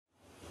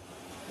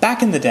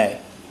Back in the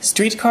day,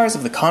 streetcars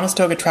of the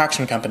Conestoga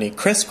Traction Company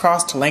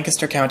crisscrossed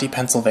Lancaster County,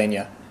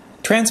 Pennsylvania,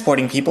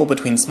 transporting people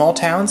between small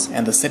towns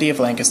and the city of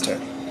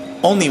Lancaster.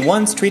 Only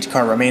one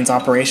streetcar remains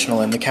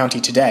operational in the county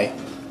today,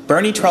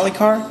 Birney Trolley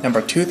Car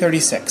number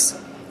 236,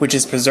 which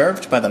is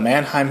preserved by the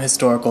Manheim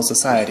Historical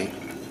Society.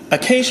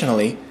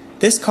 Occasionally,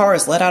 this car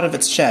is let out of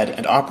its shed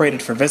and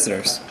operated for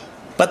visitors,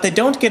 but they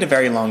don't get a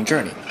very long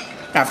journey.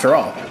 After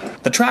all,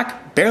 the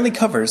track barely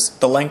covers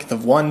the length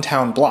of one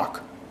town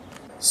block.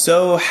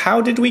 So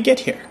how did we get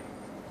here?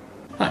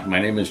 Hi, my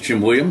name is Jim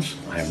Williams.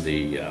 I'm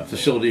the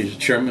facilities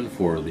chairman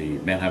for the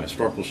Manheim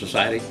Historical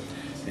Society.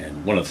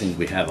 And one of the things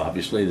we have,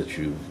 obviously, that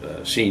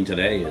you've seen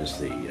today is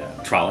the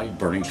trolley,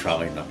 Birney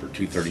Trolley number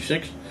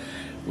 236,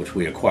 which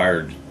we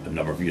acquired a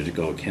number of years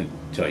ago. I can't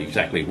tell you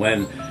exactly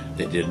when.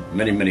 They did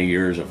many, many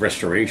years of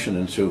restoration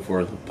and so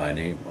forth by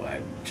a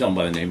gentleman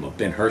by the name of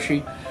Ben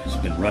Hershey. It's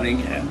been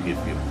running, and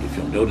if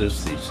you'll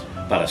notice, there's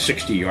about a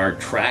 60-yard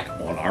track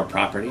on our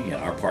property in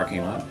our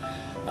parking lot.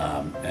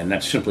 And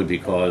that's simply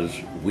because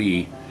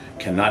we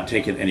cannot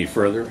take it any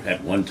further.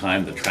 At one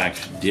time, the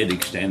tracks did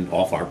extend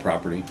off our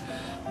property,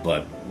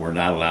 but we're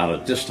not allowed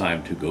at this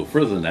time to go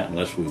further than that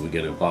unless we would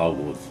get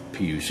involved with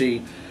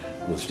PUC,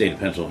 with the state of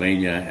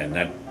Pennsylvania, and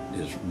that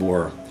is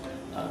more,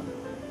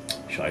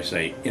 shall I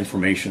say,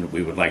 information that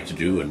we would like to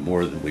do, and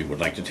more than we would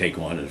like to take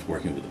on is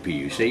working with the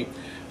PUC.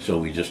 So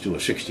we just do a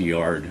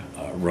 60-yard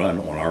run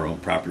on our own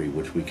property,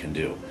 which we can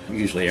do.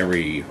 Usually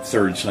every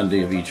third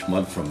Sunday of each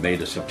month from May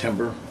to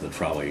September, the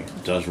trolley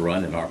does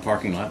run in our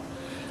parking lot,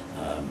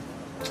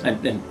 and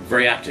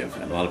very active,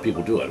 and a lot of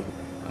people do it.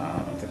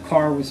 The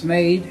car was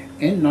made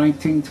in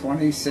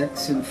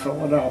 1926 in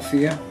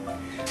Philadelphia.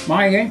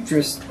 My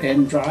interest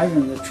in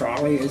driving the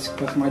trolley is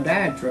because my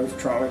dad drove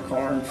trolley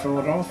car in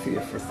Philadelphia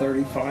for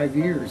 35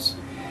 years.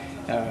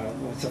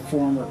 Was a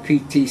former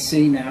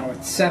PTC, now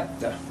at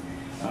SEPTA.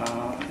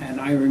 And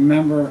I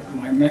remember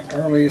my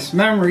earliest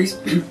memories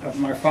of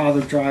my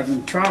father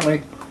driving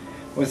trolley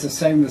was the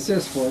same as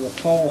this, where the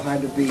pole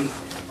had to be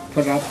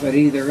put up at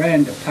either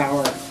end to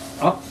power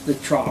up the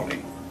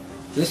trolley.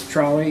 This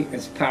trolley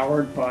is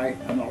powered by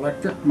an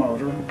electric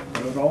motor,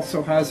 but it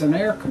also has an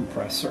air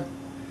compressor.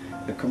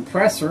 The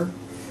compressor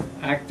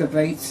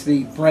activates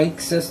the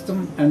brake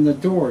system and the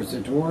doors. The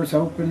doors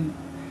open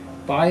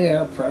by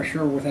air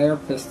pressure with air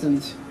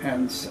pistons,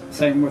 and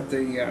same with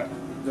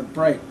the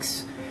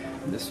brakes.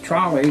 This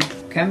trolley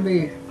can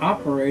be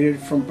operated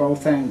from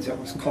both ends. It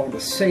was called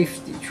a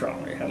safety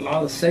trolley. It had a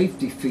lot of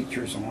safety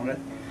features on it,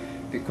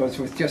 because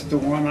with just the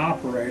one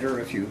operator,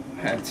 if you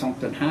had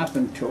something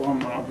happen to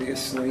him,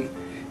 obviously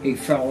he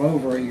fell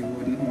over, you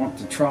wouldn't want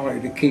the trolley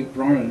to keep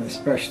running,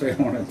 especially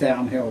on a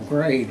downhill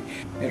grade.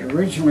 It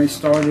originally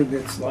started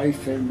its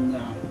life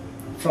in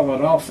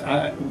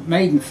Philadelphia,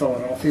 made in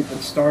Philadelphia, but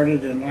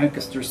started in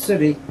Lancaster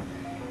City.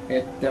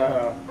 It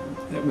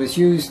was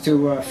used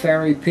to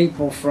ferry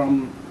people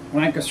from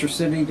Lancaster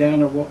City down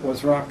to what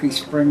was Rocky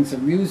Springs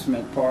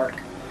Amusement Park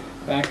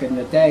back in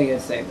the day,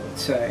 as they would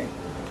say.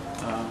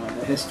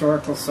 The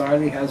Historical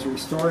Society has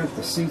restored it.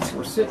 The seats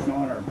we're sitting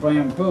on are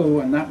bamboo,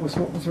 and that was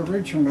what was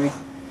originally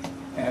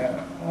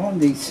on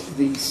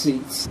these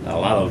seats. A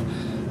lot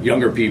of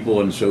younger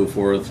people and so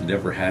forth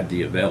never had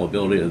the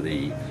availability of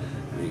the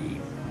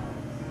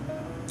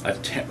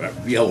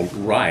be able to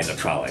ride a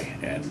trolley,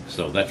 and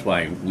so that's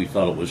why we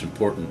felt it was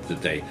important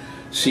that they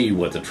see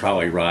what the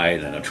trolley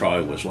ride and a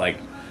trolley was like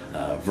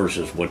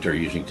versus what they're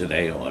using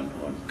today on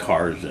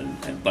cars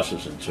and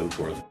buses and so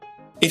forth.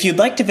 If you'd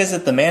like to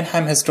visit the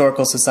Manheim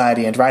Historical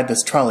Society and ride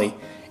this trolley,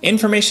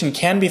 information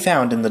can be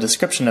found in the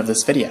description of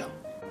this video.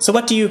 So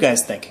what do you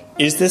guys think?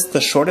 Is this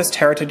the shortest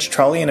heritage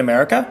trolley in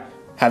America?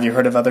 Have you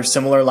heard of other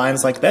similar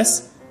lines like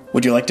this?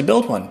 Would you like to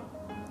build one?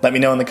 Let me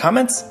know in the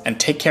comments, and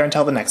take care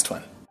until the next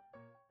one.